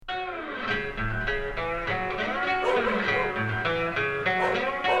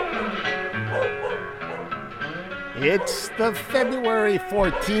It's the February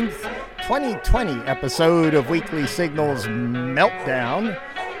 14th, 2020 episode of Weekly Signals Meltdown,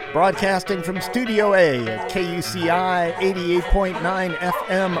 broadcasting from Studio A at KUCI 88.9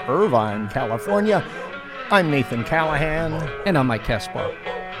 FM, Irvine, California. I'm Nathan Callahan. And I'm Mike Kaspar.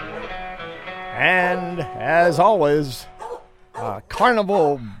 And, as always,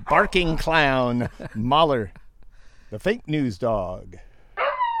 carnival barking clown, Mahler, the fake news dog.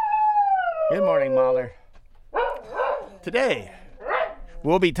 Good morning, Mahler. Today,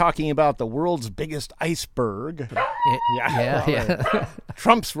 we'll be talking about the world's biggest iceberg. Yeah.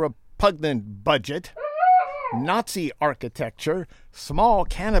 Trump's repugnant budget, Nazi architecture, small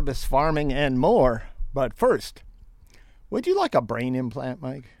cannabis farming, and more. But first, would you like a brain implant,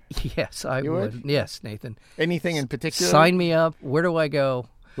 Mike? Yes, I would. Yes, Nathan. Anything in particular? Sign me up. Where do I go?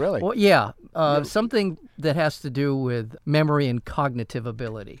 Really? Well, yeah. Something that has to do with memory and cognitive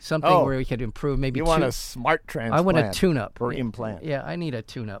ability. Something where we could improve maybe. You want a smart transplant? I want a tune-up. Or implant. Yeah, I need a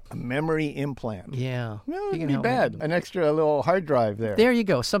tune-up. A memory implant. Yeah. No, it wouldn't be bad. An extra little hard drive there. There you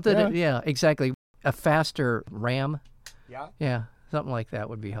go. Something, exactly. A faster RAM. Yeah. Yeah. Something like that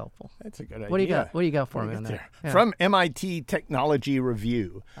would be helpful. That's a good idea. What do you got for me on that? Yeah. From MIT Technology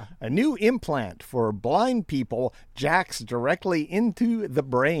Review, a new implant for blind people jacks directly into the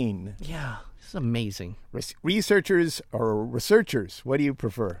brain. Yeah, it's amazing. Researchers. What do you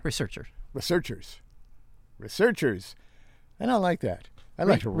prefer? Researchers. I don't like that. I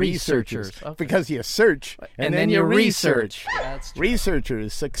like researchers. Okay. Because you search and then you research. That's true.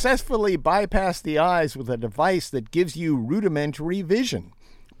 Researchers successfully bypass the eyes with a device that gives you rudimentary vision.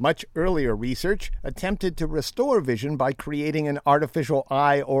 Much earlier research attempted to restore vision by creating an artificial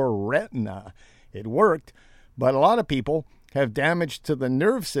eye or retina. It worked, but a lot of people have damage to the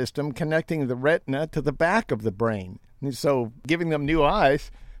nerve system connecting the retina to the back of the brain. And so giving them new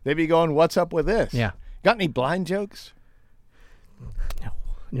eyes, they'd be going, what's up with this? Yeah. Got any blind jokes?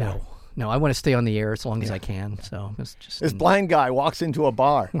 No. I want to stay on the air as long as I can. So it's just this blind guy walks into a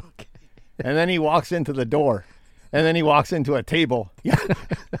bar, and then he walks into the door, and then he walks into a table.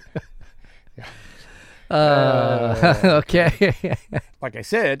 Okay. Like I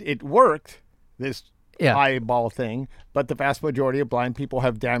said, it worked. This eyeball thing, but the vast majority of blind people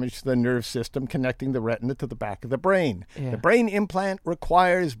have damage to the nerve system connecting the retina to the back of the brain. Yeah. The brain implant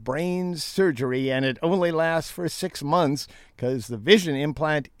requires brain surgery, and it only lasts for 6 months because the vision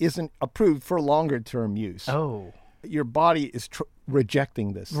implant isn't approved for longer-term use. Oh. Your body is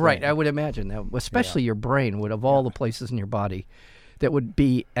rejecting this. Right, thing. I would imagine that, especially your brain would, of all the places in your body that would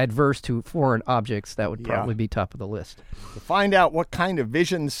be adverse to foreign objects, that would probably be top of the list. To find out what kind of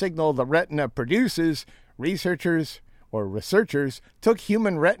vision signal the retina produces, researchers took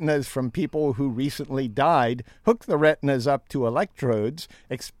human retinas from people who recently died, hooked the retinas up to electrodes,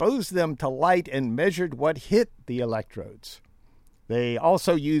 exposed them to light, and measured what hit the electrodes. They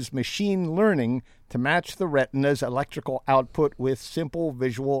also used machine learning to match the retina's electrical output with simple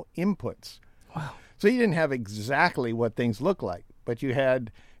visual inputs. Wow. So you didn't have exactly what things look like, but you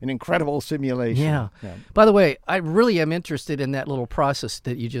had an incredible simulation. Yeah. By the way, I really am interested in that little process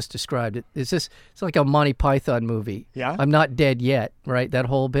that you just described. It's like a Monty Python movie. Yeah. I'm Not Dead Yet, right? That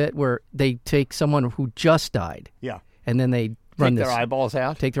whole bit where they take someone who just died. Yeah. And then they run Take their eyeballs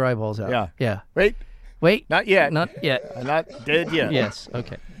out. Take their eyeballs out. Yeah. Yeah. Wait. Not yet. Not yet. I'm not dead yet. Yes.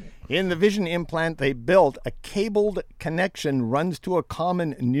 Okay. In the vision implant they built, a cabled connection runs to a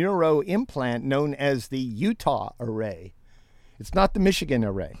common neuro implant known as the Utah array. It's not the Michigan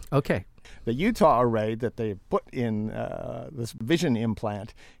array. Okay. The Utah array that they put in this vision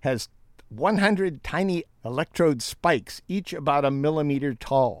implant has 100 tiny electrode spikes, each about 1 millimeter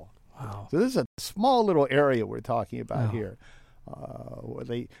tall. Wow. So this is a small little area we're talking about here. Where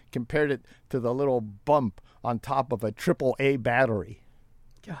they compared it to the little bump on top of a AAA battery.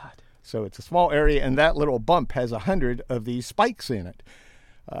 God. So it's a small area, and that little bump has 100 of these spikes in it.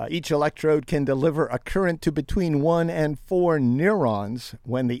 Each electrode can deliver a current to between 1 and 4 neurons.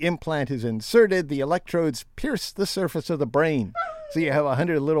 When the implant is inserted, the electrodes pierce the surface of the brain. So you have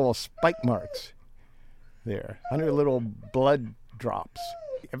 100 little spike marks there, 100 little blood drops.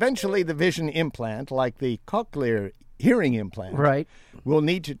 Eventually, the vision implant, like the cochlear hearing implant, will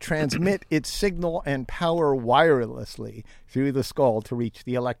need to transmit its signal and power wirelessly through the skull to reach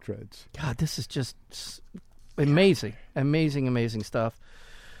the electrodes. God, this is just amazing. Amazing stuff.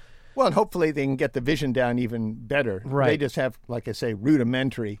 Well, and hopefully they can get the vision down even better. Right. They just have, like I say,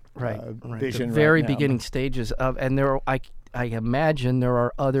 rudimentary vision. The very right now. beginning stages of, and I imagine there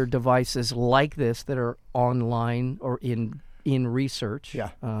are other devices like this that are online or in research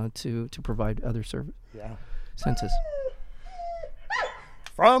to provide other service. Yeah. Senses.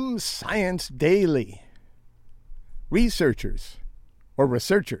 From Science Daily. researchers or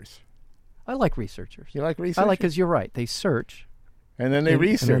researchers? I like researchers. You like researchers? I like because you're right. They search. And then they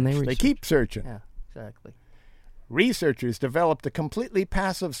research. And then they keep searching. Yeah, exactly. Researchers developed a completely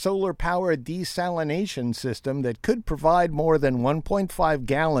passive solar-powered desalination system that could provide more than 1.5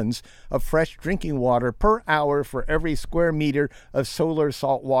 gallons of fresh drinking water per hour for every square meter of solar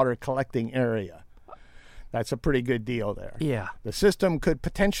saltwater collecting area. That's a pretty good deal there. Yeah. The system could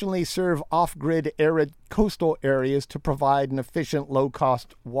potentially serve off-grid arid coastal areas to provide an efficient,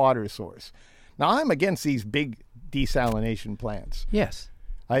 low-cost water source. Now, I'm against these big desalination plants. Yes.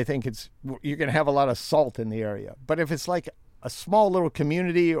 I think you're going to have a lot of salt in the area. But if it's like a small little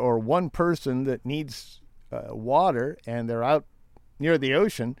community or one person that needs water and they're out near the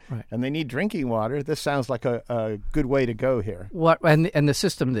ocean and they need drinking water, this sounds like a good way to go here. And the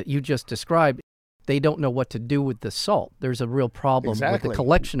system that you just described, they don't know what to do with the salt. There's a real problem with the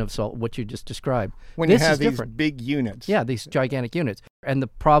collection of salt, what you just described. When you have these big units. Yeah, these gigantic units. And the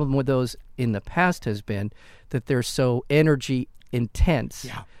problem with those in the past has been that they're so energy intense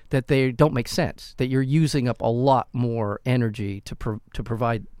that they don't make sense, that you're using up a lot more energy to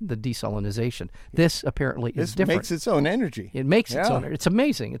provide the desalination. This apparently is different. This makes its own energy. It makes its own. It's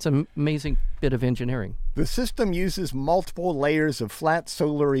amazing. It's an amazing bit of engineering. The system uses multiple layers of flat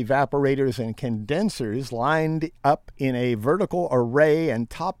solar evaporators and condensers lined up in a vertical array and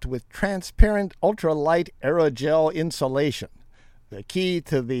topped with transparent ultralight aerogel insulation. The key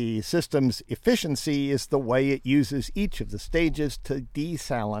to the system's efficiency is the way it uses each of the stages to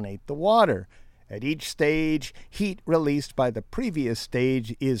desalinate the water. At each stage, heat released by the previous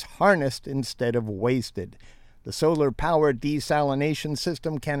stage is harnessed instead of wasted. The solar-powered desalination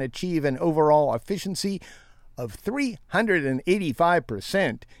system can achieve an overall efficiency of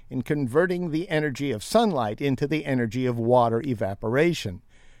 385% in converting the energy of sunlight into the energy of water evaporation.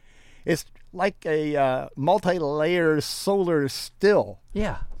 It's like a multi-layer solar still.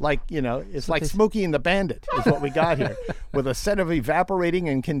 Yeah. It's like Smokey and the Bandit is what we got here, with a set of evaporating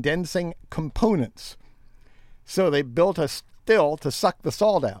and condensing components. So they built a still to suck the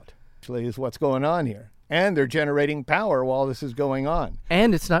salt out, actually, is what's going on here. And they're generating power while this is going on.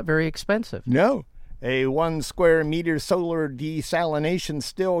 And it's not very expensive. No. A 1 square meter solar desalination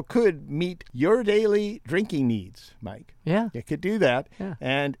still could meet your daily drinking needs, Mike. Yeah. It could do that. Yeah.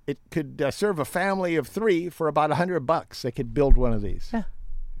 And it could serve a family of 3 for about $100. They could build one of these. Yeah.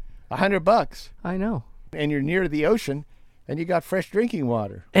 $100. I know. And you're near the ocean and you got fresh drinking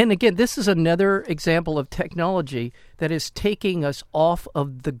water. And again, this is another example of technology that is taking us off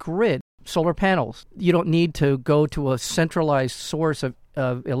of the grid. Solar panels. You don't need to go to a centralized source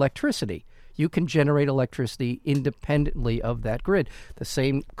of electricity. You can generate electricity independently of that grid. The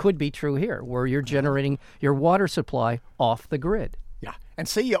same could be true here, where you're generating your water supply off the grid. Yeah. And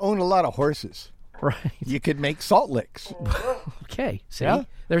say you own a lot of horses. Right. You could make salt licks. Okay. See? Yeah?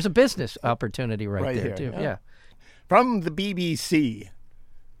 There's a business opportunity right there, here, too. Yeah. From the BBC,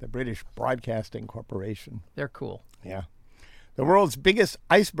 the British Broadcasting Corporation. They're cool. Yeah. The world's biggest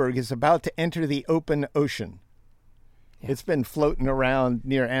iceberg is about to enter the open ocean. Yeah. It's been floating around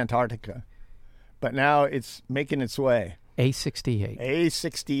near Antarctica, but now it's making its way. A68.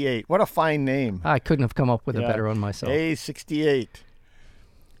 A68. What a fine name. I couldn't have come up with a better one myself. A68.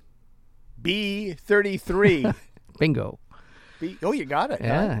 B33. Bingo. Oh, you got it.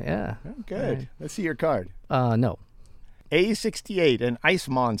 Yeah, huh? yeah. Oh, good. Right. Let's see your card. No. A68, an ice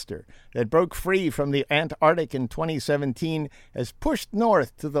monster that broke free from the Antarctic in 2017, has pushed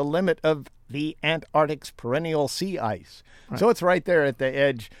north to the limit of the Antarctic's perennial sea ice. Right. So it's right there at the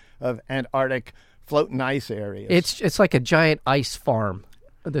edge of Antarctic floating ice areas. It's like a giant ice farm,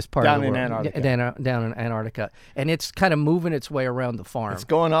 this part down of the in world. Antarctica. Down in Antarctica. And it's kind of moving its way around the farm. It's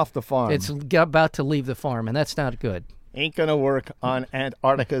going off the farm. It's about to leave the farm, and that's not good. Ain't going to work on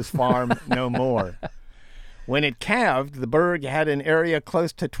Antarctica's farm no more. When it calved, the berg had an area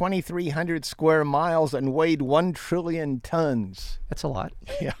close to 2,300 square miles and weighed 1 trillion tons. That's a lot.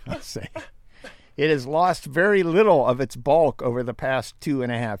 Yeah, I'll say. It has lost very little of its bulk over the past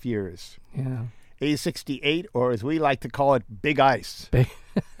 2.5 years. Yeah. A68, or as we like to call it, Big Ice.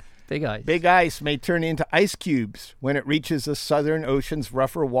 Big Ice. Big Ice may turn into ice cubes when it reaches the Southern Ocean's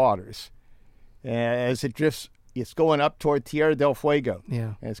rougher waters. As it drifts, it's going up toward Tierra del Fuego.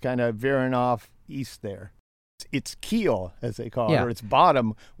 Yeah. And it's kind of veering off east there. Its keel, as they call it, or its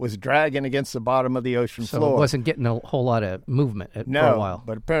bottom, was dragging against the bottom of the ocean floor. So it wasn't getting a whole lot of movement for a while.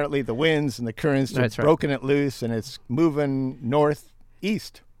 But apparently the winds and the currents have broken it loose, and it's moving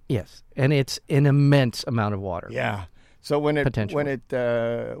northeast. Yes, and it's an immense amount of water. Yeah. So when it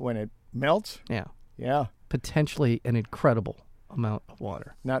melts, potentially an incredible amount of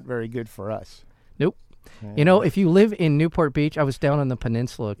water. Not very good for us. Nope. You know, if you live in Newport Beach, I was down on the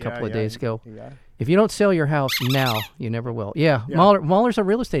peninsula a couple of days ago. Yeah. If you don't sell your house now, you never will. Yeah. Mahler's a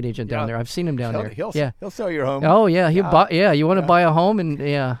real estate agent down there. I've seen him down there. He'll sell your home. Oh, yeah. You want to buy a home and,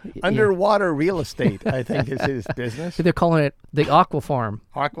 Underwater real estate, I think, is his business. They're calling it the Aqua Farm.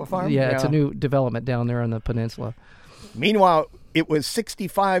 Aqua Farm? Yeah, it's a new development down there on the peninsula. Meanwhile, it was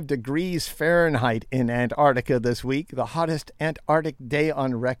 65 degrees Fahrenheit in Antarctica this week, the hottest Antarctic day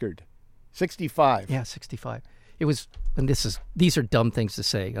on record. 65. Yeah, 65. It was, and these are dumb things to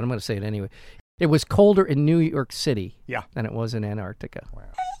say, and I'm going to say it anyway. It was colder in New York City than it was in Antarctica. Wow.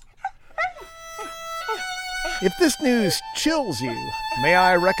 If this news chills you, may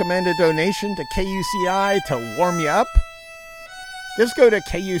I recommend a donation to KUCI to warm you up? Just go to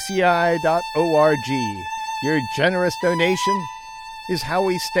kuci.org. Your generous donation is how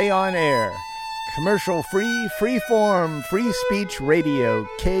we stay on air. Commercial-free, free-form, free speech radio,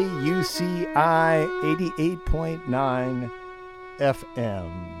 KUCI 88.9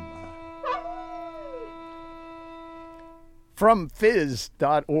 FM. From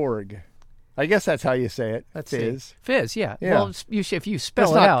fizz.org. I guess that's how you say it. That's Fizz. Fizz, yeah. Well, if you spell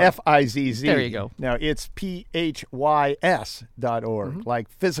it's it not out. F-I-Z-Z. There you go. No, it's phys.org, like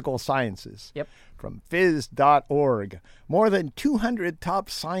physical sciences. Yep. From phys.org. More than 200 top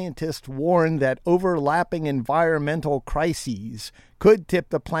scientists warn that overlapping environmental crises could tip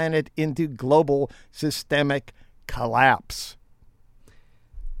the planet into global systemic collapse.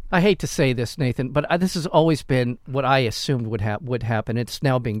 I hate to say this, Nathan, but this has always been what I assumed would happen. It's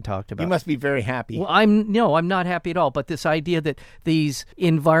now being talked about. You must be very happy. Well, I'm not happy at all. But this idea that these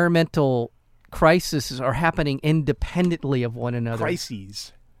environmental crises are happening independently of one another.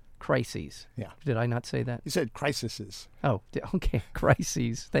 Crises. Yeah. Did I not say that? You said crises. Oh, okay.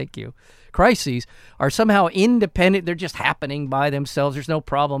 Crises. Thank you. Crises are somehow independent. They're just happening by themselves. There's no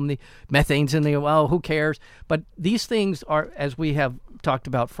problem. The methane's in the, who cares? But these things are, as we have talked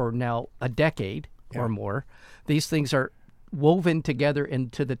about for now a decade or more, these things are woven together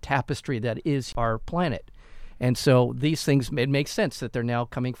into the tapestry that is our planet. And so these things, it makes sense that they're now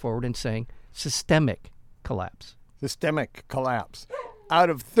coming forward and saying systemic collapse. Systemic collapse. Out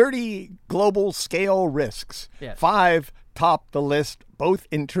of 30 global scale risks, 5 top the list, both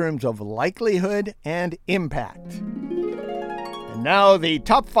in terms of likelihood and impact. And now the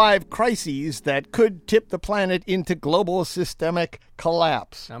top 5 crises that could tip the planet into global systemic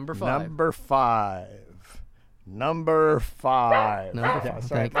collapse. Number 5. Number 5.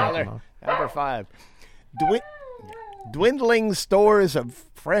 Thank you. Number 5. Dwindling stores of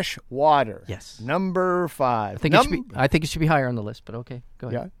fresh water. Yes. Number 5. I think it should be higher on the list, but okay, go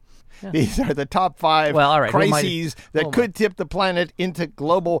ahead. Yeah. These are the top 5 crises that could tip the planet into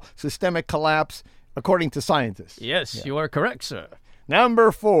global systemic collapse, according to scientists. Yes, you are correct, sir.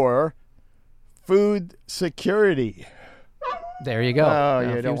 Number 4, food security. There you go.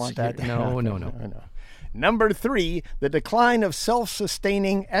 Oh, you don't want that. No. Number 3, the decline of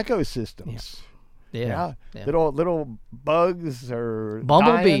self-sustaining ecosystems. Yeah. Little bugs or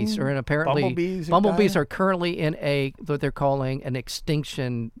bumblebees dying. Bumblebees are currently in what they're calling an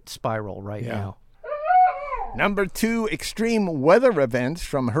extinction spiral right now. Number 2, extreme weather events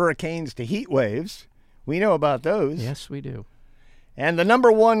from hurricanes to heat waves. We know about those. Yes, we do. And the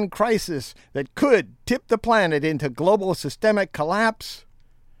number 1 crisis that could tip the planet into global systemic collapse,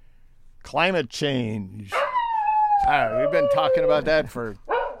 climate change. We've been talking about that for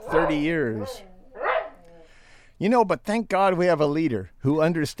 30 years. You know, but thank God we have a leader who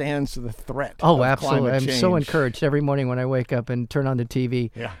understands the threat of absolutely. climate change. I'm so encouraged every morning when I wake up and turn on the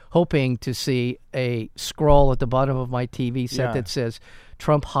TV, hoping to see a scroll at the bottom of my TV set that says,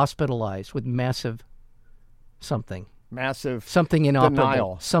 Trump hospitalized with massive something. Something inoperable.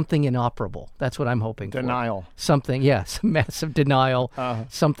 Denial. Something inoperable. That's what I'm hoping for. Denial. Something, yes. Massive denial.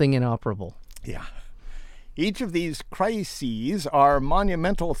 Something inoperable. Yeah. Each of these crises are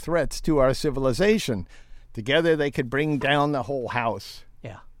monumental threats to our civilization. Together, they could bring down the whole house.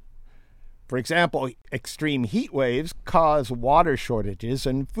 Yeah. For example, extreme heat waves cause water shortages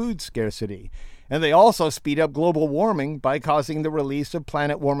and food scarcity. And they also speed up global warming by causing the release of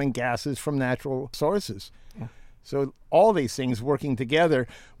planet-warming gases from natural sources. Yeah. So all these things working together,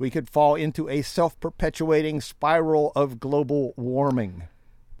 we could fall into a self-perpetuating spiral of global warming.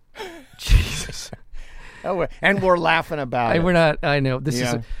 Jesus. And we're laughing about it. We're not. I know. This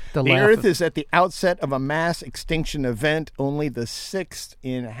is the Earth is at the outset of a mass extinction event, only the 6th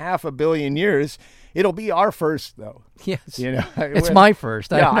in 500 million years. It'll be our first, though. Yes. It's my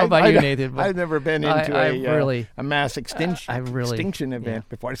first. I don't know about you, Nathan. I've never been into a mass extinction event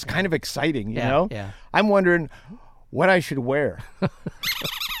before. It's kind of exciting, you know? Yeah. I'm wondering what I should wear.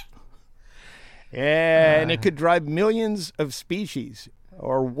 And it could drive millions of species,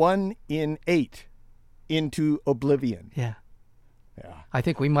 or 1 in 8, into oblivion. Yeah. Yeah. I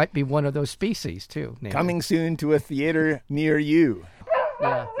think we might be one of those species, too. Nathan. Coming soon to a theater near you.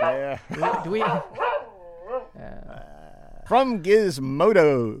 Yeah. Yeah. Do we? From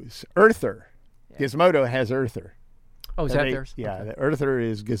Gizmodo's Earther. Gizmodo has Earther. Oh, is that theirs? Yeah, Okay. the Earther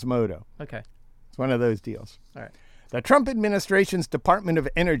is Gizmodo. Okay. It's one of those deals. All right. The Trump administration's Department of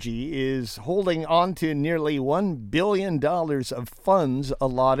Energy is holding on to nearly $1 billion of funds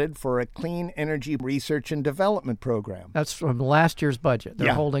allotted for a clean energy research and development program. That's from last year's budget. They're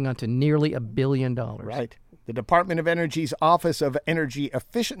Yeah. holding on to nearly $1 billion. Right. The Department of Energy's Office of Energy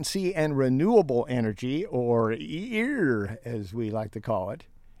Efficiency and Renewable Energy, or EER, as we like to call it,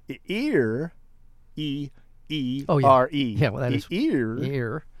 EER, E-E-R-E. Oh, yeah. Yeah, well, that is EER.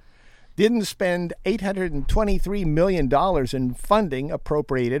 Here. Didn't spend $823 million in funding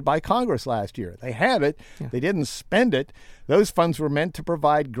appropriated by Congress last year. They had it. Yeah. They didn't spend it. Those funds were meant to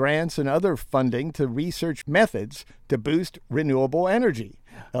provide grants and other funding to research methods to boost renewable energy,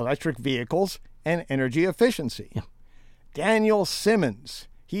 electric vehicles, and energy efficiency. Yeah. Daniel Simmons,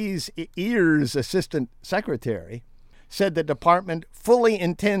 he's EER's assistant secretary, said the department fully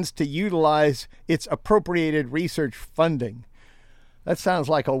intends to utilize its appropriated research funding. That sounds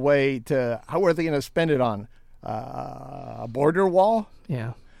like a way to, how are they going to spend it on? A border wall?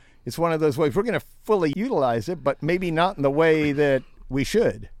 Yeah. It's one of those ways. We're going to fully utilize it, but maybe not in the way that we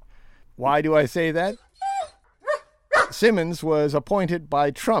should. Why do I say that? Simmons was appointed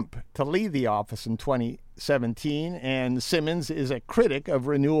by Trump to lead the office in 2017, and Simmons is a critic of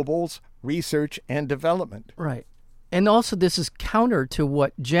renewables research and development. Right. And also, this is counter to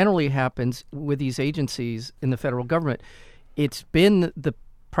what generally happens with these agencies in the federal government. It's been the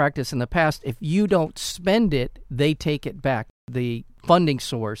practice in the past, if you don't spend it, they take it back. The funding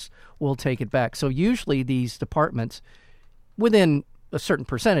source will take it back. So usually these departments, within a certain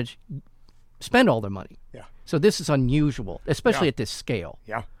percentage, spend all their money. Yeah. So this is unusual, especially at this scale.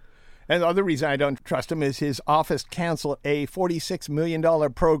 Yeah. And the other reason I don't trust him is his office canceled a $46 million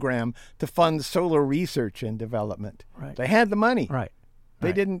program to fund solar research and development. Right. They had the money. Right. They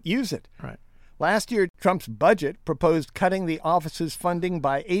Right. didn't use it. Right. Last year, Trump's budget proposed cutting the office's funding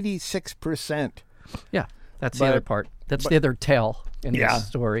by 86%. Yeah. That's the But- other part. That's the other tell in Yeah. this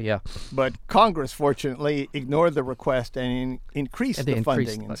story. Yeah. But Congress, fortunately, ignored the request and increased And they the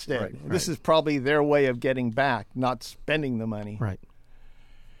increased funding the- instead. right, This right. is probably their way of getting back, not spending the money. Right.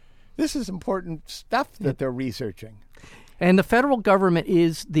 This is important stuff that they're researching. And the federal government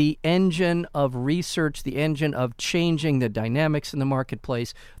is the engine of research, the engine of changing the dynamics in the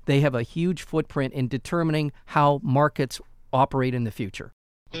marketplace. They have a huge footprint in determining how markets operate in the future.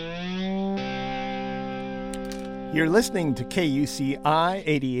 You're listening to KUCI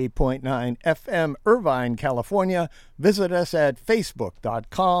 88.9 FM, Irvine, California. Visit us at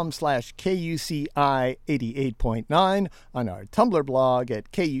facebook.com/KUCI 88.9, on our Tumblr blog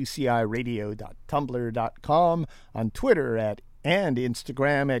at kuciradio.tumblr.com, on Twitter and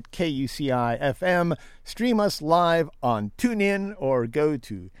Instagram at KUCI FM. Stream us live on TuneIn or go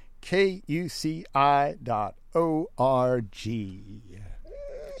to kuci.org.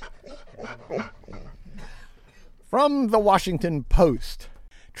 From the Washington Post,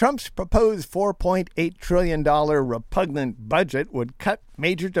 Trump's proposed $4.8 trillion repugnant budget would cut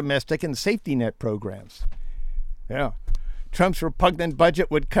major domestic and safety net programs. Yeah. Trump's repugnant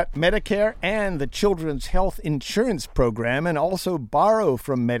budget would cut Medicare and the Children's Health Insurance Program and also borrow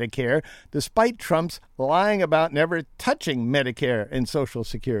from Medicare, despite Trump's lying about never touching Medicare and Social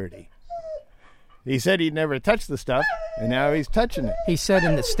Security. He said he'd never touch the stuff, and now he's touching it. He said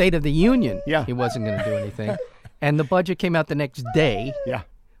in the State of the Union Yeah. he wasn't going to do anything. And the budget came out the next day Yeah.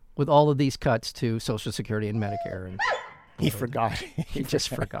 with all of these cuts to Social Security and Medicare. And He forgot. he just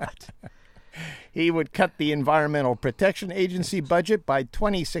forgot. He would cut the Environmental Protection Agency budget by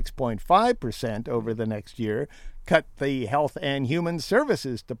 26.5% over the next year, cut the Health and Human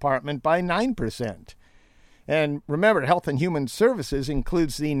Services Department by 9%. And remember, Health and Human Services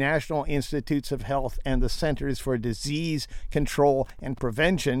includes the National Institutes of Health and the Centers for Disease Control and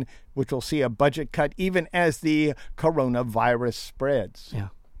Prevention, which will see a budget cut even as the coronavirus spreads. Yeah.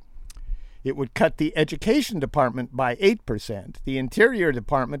 It would cut the Education Department by 8%, the Interior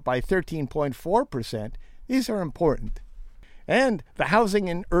Department by 13.4%. These are important. And the Housing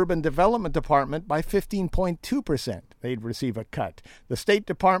and Urban Development Department by 15.2%. They'd receive a cut. The State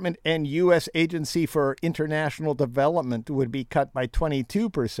Department and U.S. Agency for International Development would be cut by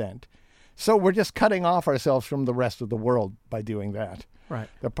 22%. So we're just cutting off ourselves from the rest of the world by doing that. Right.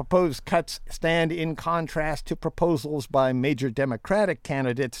 The proposed cuts stand in contrast to proposals by major Democratic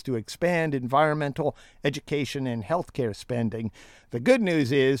candidates to expand environmental, education, and healthcare spending. The good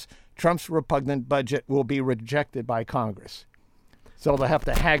news is Trump's repugnant budget will be rejected by Congress. So they'll have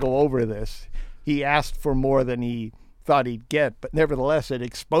to haggle over this. He asked for more than he thought he'd get, but nevertheless, it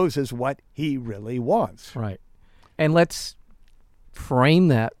exposes what he really wants. Right. And let's frame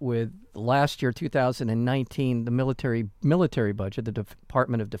that with last year, 2019, the military budget, the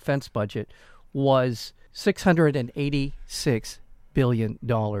Department of Defense budget, was $686 billion.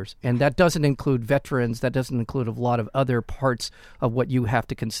 And that doesn't include veterans. That doesn't include a lot of other parts of what you have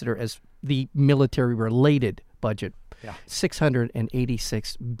to consider as the military-related budget. Yeah.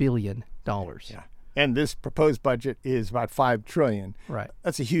 $686 billion. Yeah. And this proposed budget is about $5 trillion. Right.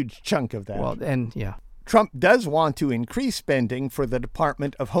 That's a huge chunk of that. Well, and yeah. Trump does want to increase spending for the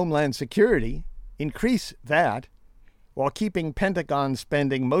Department of Homeland Security, increase that, while keeping Pentagon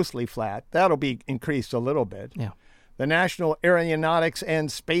spending mostly flat. That'll be increased a little bit. Yeah. The National Aeronautics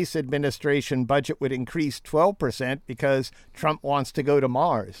and Space Administration budget would increase 12% because Trump wants to go to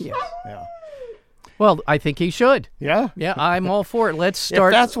Mars. Yeah. Yeah. Well, I think he should. Yeah? Yeah, I'm all for it. Let's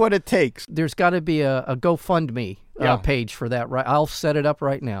start. If that's what it takes. There's got to be a GoFundMe page for that. Right, I'll set it up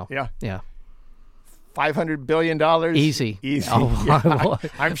right now. Yeah. Yeah. $500 billion? Easy. Oh, yeah,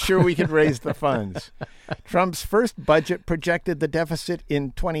 I'm sure we could raise the funds. Trump's first budget projected the deficit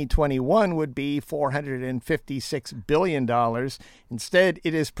in 2021 would be $456 billion. Instead,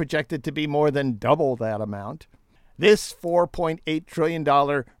 it is projected to be more than double that amount. This $4.8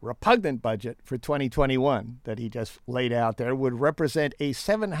 trillion repugnant budget for 2021 that he just laid out there would represent a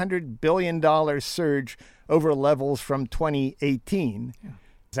 $700 billion surge over levels from 2018. Yeah.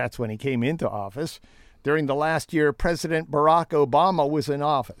 That's when he came into office. During the last year President Barack Obama was in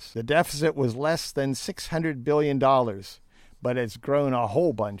office, the deficit was less than $600 billion, but it's grown a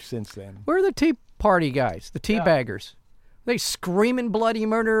whole bunch since then. Where are the Tea Party guys, the tea baggers? They screaming bloody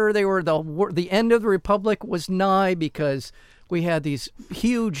murder. They were the end of the republic was nigh because we had these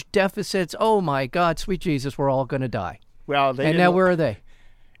huge deficits. Oh my God, sweet Jesus, we're all going to die. Well, now where are they?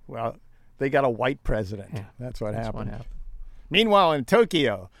 Well, they got a white president. Yeah, That's what happened. Meanwhile, in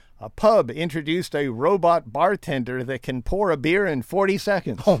Tokyo, a pub introduced a robot bartender that can pour a beer in 40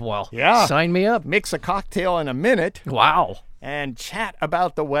 seconds. Oh, well, yeah. Sign me up. Mix a cocktail in a minute. Wow. And chat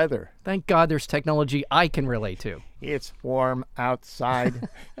about the weather. Thank God there's technology I can relate to. It's warm outside.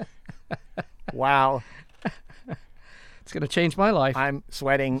 Wow. It's going to change my life. I'm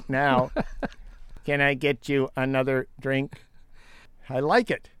sweating now. Can I get you another drink? I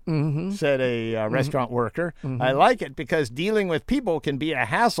like it, said a restaurant worker. I like it because dealing with people can be a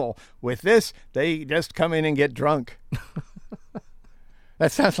hassle. With this, they just come in and get drunk.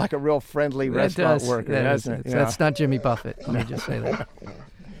 That sounds like a real friendly restaurant worker, doesn't it? Yeah. That's not Jimmy Buffett. Let me just say that.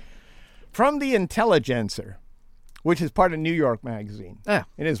 From The Intelligencer, which is part of New York Magazine, Yeah.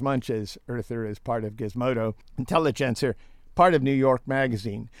 inasmuch as Earther is part of Gizmodo, Intelligencer, part of New York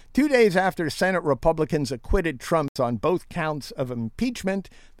Magazine. 2 days after Senate Republicans acquitted Trump on both counts of impeachment,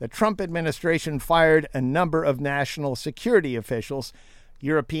 the Trump administration fired a number of national security officials.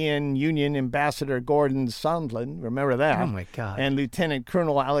 European Union Ambassador Gordon Sondland, remember that? Oh, my God. And Lieutenant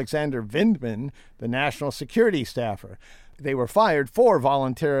Colonel Alexander Vindman, the national security staffer. They were fired for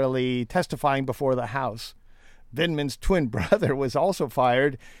voluntarily testifying before the House. Vindman's twin brother was also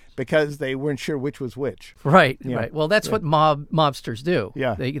fired because they weren't sure which was which. Right, Yeah. right. Well, that's what mobsters do.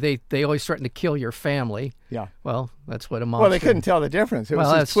 Yeah. They always threaten to kill your family. Yeah. Well, that's what a mobster... Well, they couldn't tell the difference. It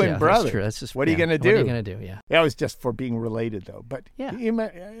was his twin brother. That's true. That's just, what are you going to do? What are you going to do? Yeah. That was just for being related, though. But Yeah.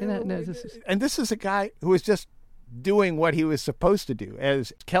 And this is a guy who was just doing what he was supposed to do,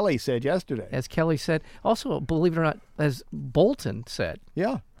 as Kelly said yesterday. As Kelly said. Also, believe it or not, as Bolton said.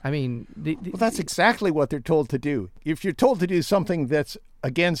 Yeah. I mean... Well, that's exactly what they're told to do. If you're told to do something that's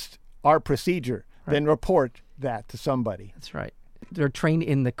against our procedure, then report that to somebody. That's right. They're trained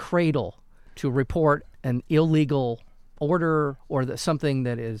in the cradle to report an illegal order or something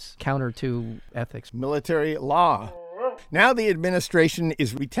that is counter to ethics. Military law. Now the administration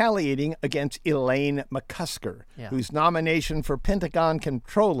is retaliating against Elaine McCusker, whose nomination for Pentagon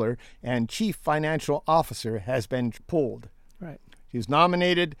Controller and Chief Financial Officer has been pulled. Right. She was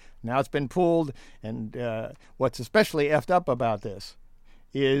nominated, now it's been pulled, and what's especially effed up about this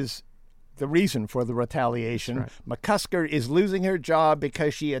is the reason for the retaliation. Right. McCusker is losing her job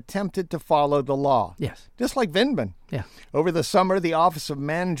because she attempted to follow the law. Yes. Just like Vindman. Yeah. Over the summer, the Office of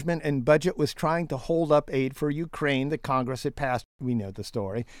Management and Budget was trying to hold up aid for Ukraine that Congress had passed. We know the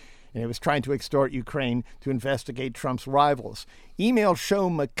story. and it was trying to extort Ukraine to investigate Trump's rivals. Emails show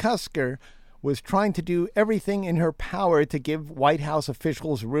McCusker was trying to do everything in her power to give White House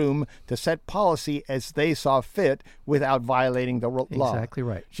officials room to set policy as they saw fit without violating the law. Exactly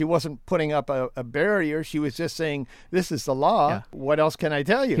right. She wasn't putting up a barrier. She was just saying, this is the law. Yeah. What else can I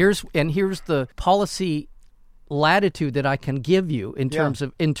tell you? Here's the policy latitude that I can give you in terms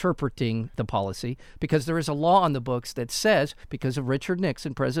of interpreting the policy, because there is a law on the books that says, because of Richard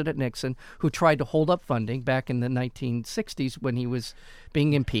Nixon, President Nixon, who tried to hold up funding back in the 1960s when he was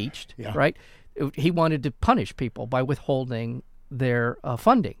being impeached, right? He wanted to punish people by withholding their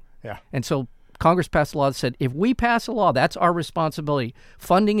funding. Yeah. And so Congress passed a law that said, if we pass a law, that's our responsibility.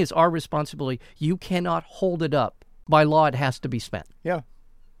 Funding is our responsibility. You cannot hold it up. By law, it has to be spent. Yeah.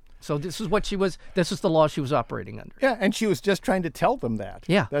 So this is the law she was operating under. Yeah, and she was just trying to tell them that.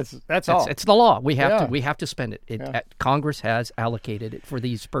 Yeah. That's all. It's the law. We have to spend it. Congress has allocated it for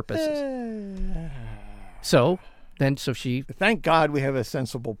these purposes. So she... Thank God we have a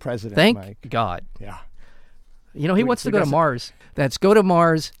sensible president, Thank Mike. God. Yeah. He wants to go to Mars. That's go to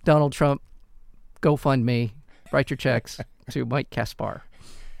Mars, Donald Trump, GoFundMe, write your checks to Mike Kaspar.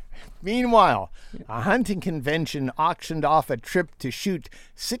 Meanwhile, a hunting convention auctioned off a trip to shoot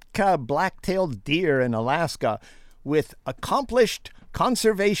Sitka black-tailed deer in Alaska with accomplished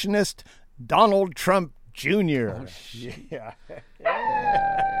conservationist Donald Trump Jr. Oh, shit. Yeah. That's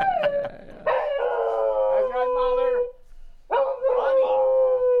right,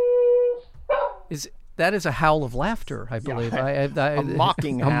 Mother. That is a howl of laughter, I believe. A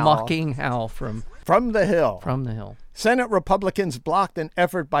mocking howl. A mocking howl from the Hill. From the Hill. Senate Republicans blocked an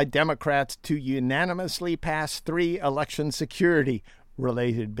effort by Democrats to unanimously pass 3 election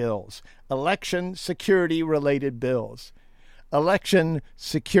security-related bills. Election security-related bills. Election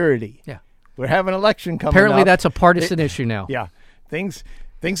security. Yeah. We're having an election coming Apparently up. that's a partisan issue now. Yeah. Things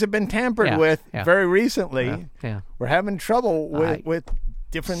have been tampered with very recently. Yeah. We're having trouble with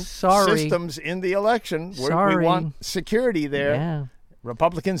different systems in the election. We want security there. Yeah.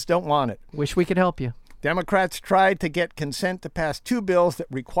 Republicans don't want it. Wish we could help you. Democrats tried to get consent to pass 2 bills that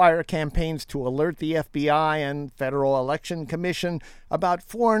require campaigns to alert the FBI and Federal Election Commission about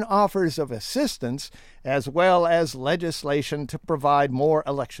foreign offers of assistance, as well as legislation to provide more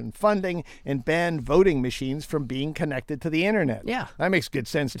election funding and ban voting machines from being connected to the internet. Yeah. That makes good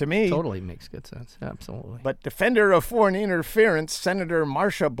sense to me. Totally makes good sense. Absolutely. But defender of foreign interference, Senator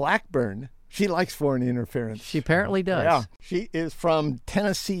Marsha Blackburn, she likes foreign interference. She apparently does. Yeah. She is from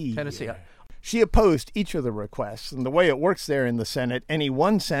Tennessee. Tennessee. She opposed each of the requests, and the way it works there in the Senate, any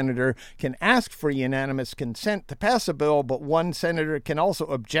one senator can ask for unanimous consent to pass a bill, but one senator can also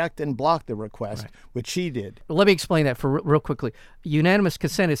object and block the request, which she did. Let me explain that for real quickly. Unanimous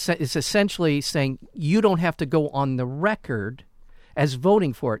consent is essentially saying you don't have to go on the record as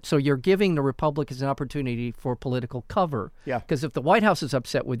voting for it. So you're giving the Republicans an opportunity for political cover. Yeah. Because if the White House is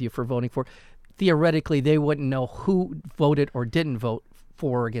upset with you for voting for it, theoretically they wouldn't know who voted or didn't vote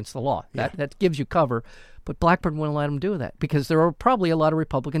for or against the law. That gives you cover. But Blackburn wouldn't let them do that because there are probably a lot of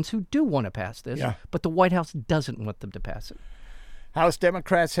Republicans who do want to pass this, but the White House doesn't want them to pass it. House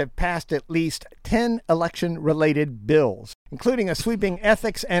Democrats have passed at least 10 election-related bills, including a sweeping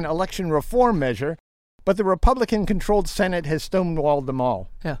ethics and election reform measure, but the Republican-controlled Senate has stonewalled them all.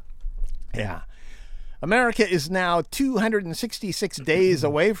 Yeah. America is now 266 days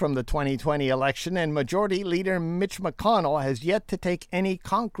away from the 2020 election, and Majority Leader Mitch McConnell has yet to take any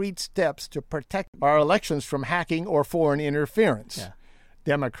concrete steps to protect our elections from hacking or foreign interference.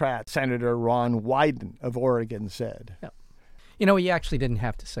 Democrat Senator Ron Wyden of Oregon said. He actually didn't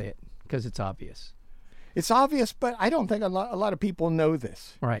have to say it because it's obvious. It's obvious, but I don't think a lot of people know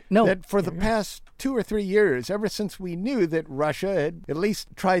this. Right. No. That for the past 2 or 3 years, ever since we knew that Russia had at least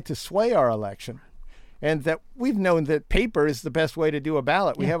tried to sway our election, and that we've known that paper is the best way to do a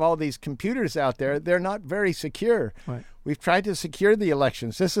ballot. We have all these computers out there. They're not very secure. Right. We've tried to secure the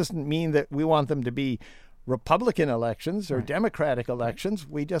elections. This doesn't mean that we want them to be Republican elections or Democratic elections.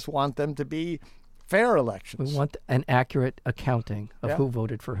 We just want them to be fair elections. We want an accurate accounting of who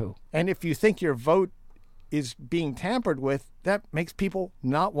voted for who. And if you think your vote is being tampered with, that makes people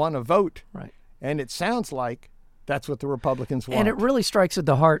not want to vote. Right. And it sounds like that's what the Republicans want. And it really strikes at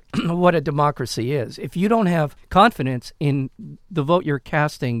the heart of what a democracy is. If you don't have confidence in the vote you're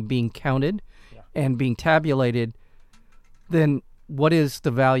casting being counted and being tabulated, then what is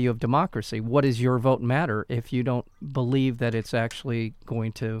the value of democracy? What does your vote matter if you don't believe that it's actually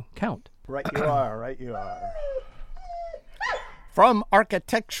going to count? Right you are. From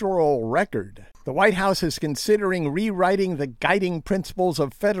Architectural Record, the White House is considering rewriting the Guiding Principles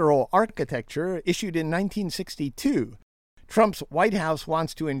of Federal Architecture issued in 1962 Trump's White House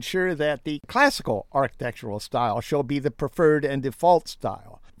wants to ensure that the classical architectural style shall be the preferred and default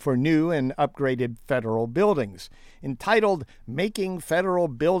style for new and upgraded federal buildings. Entitled Making Federal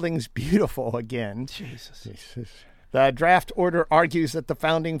Buildings Beautiful Again. Jesus. The draft order argues that the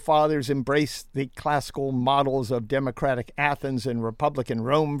Founding Fathers embraced the classical models of democratic Athens and Republican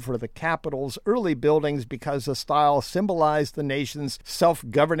Rome for the capital's early buildings because the style symbolized the nation's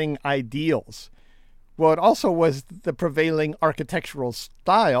self-governing ideals. Well, it also was the prevailing architectural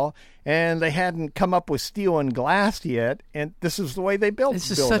style, and they hadn't come up with steel and glass yet, and this is the way they built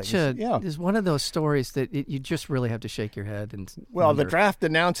This buildings. is one of those stories that you just really have to shake your head and Well, wonder. the draft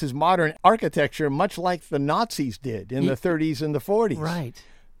announces modern architecture much like the Nazis did in the 30s and the 40s. Right.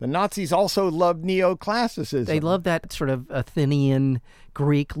 The Nazis also loved neoclassicism. They love that sort of Athenian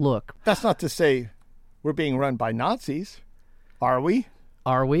Greek look. That's not to say we're being run by Nazis, are we?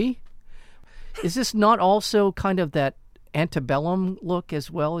 Are we? Is this not also kind of that antebellum look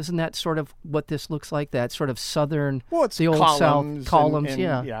as well? Isn't that sort of what this looks like? That sort of southern, Well, it's the old columns South columns, and,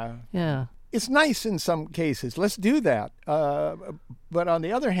 yeah. It's nice in some cases. Let's do that. But on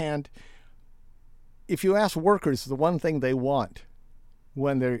the other hand, if you ask workers the one thing they want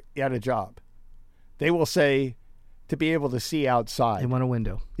when they're at a job, they will say to be able to see outside. They want a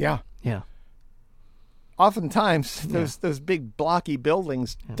window. Yeah. Yeah. Oftentimes, those big blocky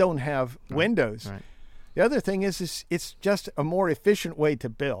buildings don't have windows. Right. The other thing is it's just a more efficient way to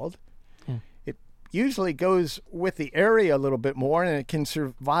build. Yeah. It usually goes with the area a little bit more, and it can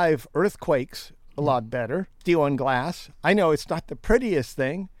survive earthquakes a lot better. Steel and glass. I know it's not the prettiest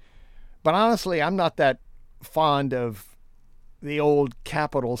thing, but honestly, I'm not that fond of the old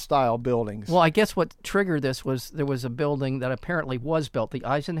Capitol-style buildings. Well, I guess what triggered this was there was a building that apparently was built, the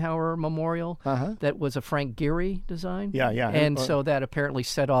Eisenhower Memorial, that was a Frank Gehry design. Yeah. And so that apparently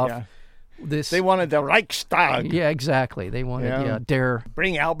set off this. They wanted the Reichstag. Yeah, exactly. They wanted, dare.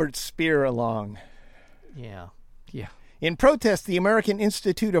 Bring Albert Speer along. Yeah. In protest, the American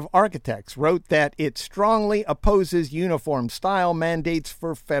Institute of Architects wrote that it strongly opposes uniform style mandates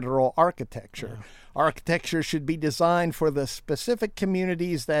for federal architecture. Yeah. Architecture should be designed for the specific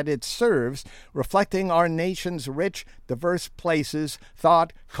communities that it serves, reflecting our nation's rich, diverse places,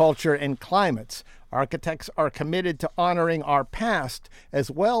 thought, culture, and climates. Architects are committed to honoring our past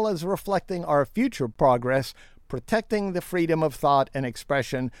as well as reflecting our future progress, protecting the freedom of thought and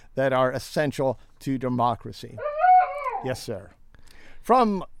expression that are essential to democracy. Yes, sir.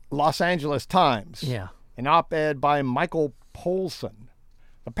 From Los Angeles Times, an op-ed by Michael Polson.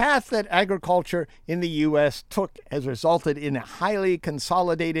 The path that agriculture in the U.S. took has resulted in a highly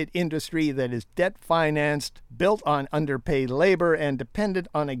consolidated industry that is debt-financed, built on underpaid labor, and dependent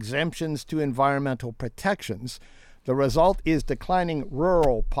on exemptions to environmental protections. The result is declining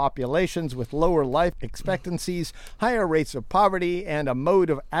rural populations with lower life expectancies, higher rates of poverty, and a mode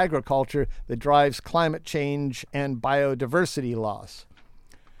of agriculture that drives climate change and biodiversity loss.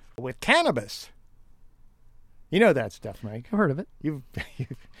 With cannabis, you know that stuff, Mike. I've heard of it.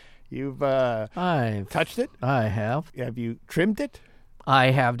 You've I've touched it? I have. Have you trimmed it?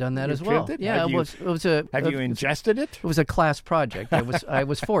 I have done that as well. It? Yeah, have it was a. Have you ingested it? It was a class project. I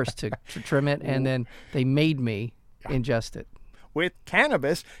was forced to trim it, and then they made me ingest it. With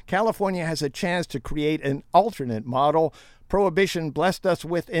cannabis, California has a chance to create an alternate model. Prohibition blessed us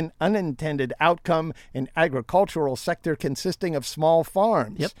with an unintended outcome, an agricultural sector consisting of small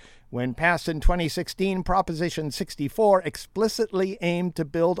farms. Yep. When passed in 2016, Proposition 64 explicitly aimed to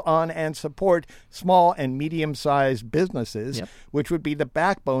build on and support small and medium-sized businesses, which would be the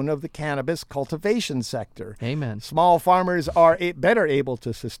backbone of the cannabis cultivation sector. Amen. Small farmers are better able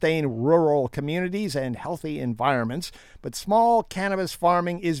to sustain rural communities and healthy environments, but small cannabis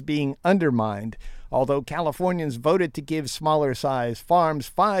farming is being undermined. Although Californians voted to give smaller-sized farms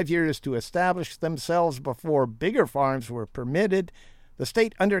 5 years to establish themselves before bigger farms were permitted, the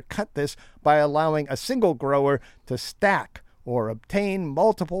state undercut this by allowing a single grower to stack or obtain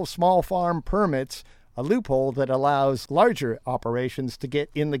multiple small farm permits, a loophole that allows larger operations to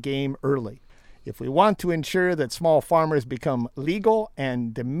get in the game early. If we want to ensure that small farmers become legal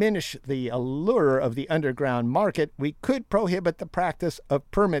and diminish the allure of the underground market, we could prohibit the practice of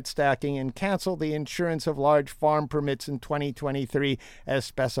permit stacking and cancel the insurance of large farm permits in 2023 as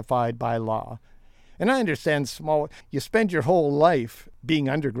specified by law. And I understand you spend your whole life being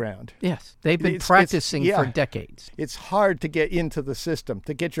underground. Yes, they've been practicing for decades. It's hard to get into the system,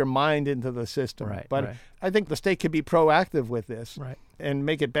 to get your mind into the system. Right, but I think the state could be proactive with this and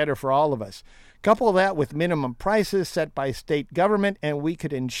make it better for all of us. Couple that with minimum prices set by state government, and we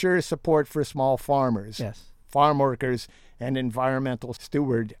could ensure support for small farmers, farm workers, and environmental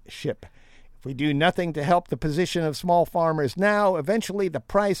stewardship. If we do nothing to help the position of small farmers now, eventually the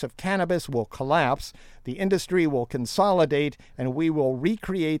price of cannabis will collapse, the industry will consolidate, and we will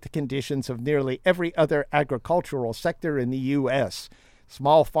recreate the conditions of nearly every other agricultural sector in the U.S.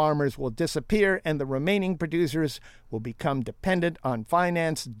 Small farmers will disappear, and the remaining producers will become dependent on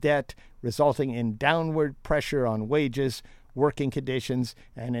finance debt, resulting in downward pressure on wages, working conditions,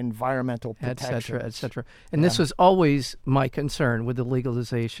 and environmental protections. Et cetera. And this was always my concern with the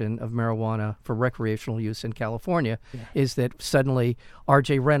legalization of marijuana for recreational use in California, is that suddenly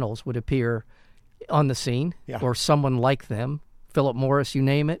R.J. Reynolds would appear on the scene, or someone like them, Philip Morris, you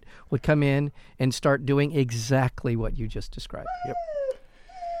name it, would come in and start doing exactly what you just described. Yep.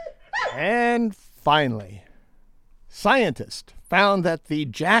 And finally, scientists found that the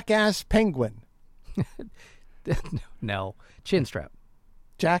jackass penguin... No, chin strap.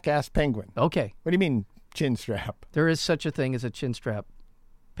 Jackass penguin. Okay. What do you mean, chin strap? There is such a thing as a chin strap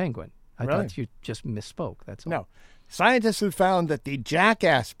penguin. I Really? thought you just misspoke. That's all. No. Scientists have found that the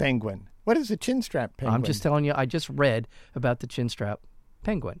jackass penguin... What is a chin strap penguin? I'm just telling you, I just read about the chin strap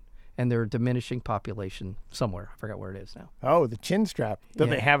penguin and their diminishing population somewhere. I forgot where it is now. Oh, the chin strap. Do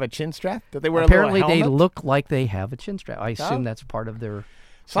they have a chin strap? Do they wear Apparently, a little they helmet? look like they have a chin strap. I assume that's part of their...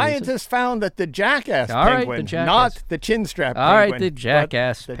 Scientists found that the jackass All right, penguin, the jackass. not the chin strap All right, penguin, the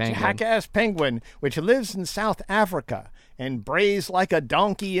jackass but penguin. the jackass penguin, which lives in South Africa and brays like a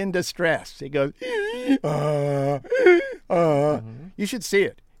donkey in distress. He goes, You should see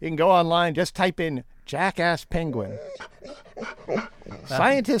it. You can go online, just type in jackass penguin.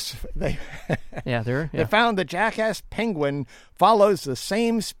 Scientists, they found the jackass penguin follows the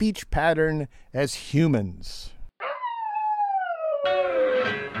same speech pattern as humans.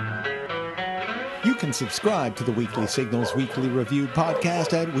 You can subscribe to the Weekly Signals Weekly Review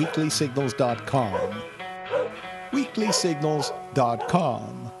podcast at weeklysignals.com.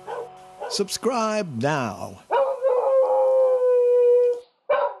 weeklysignals.com. Subscribe now.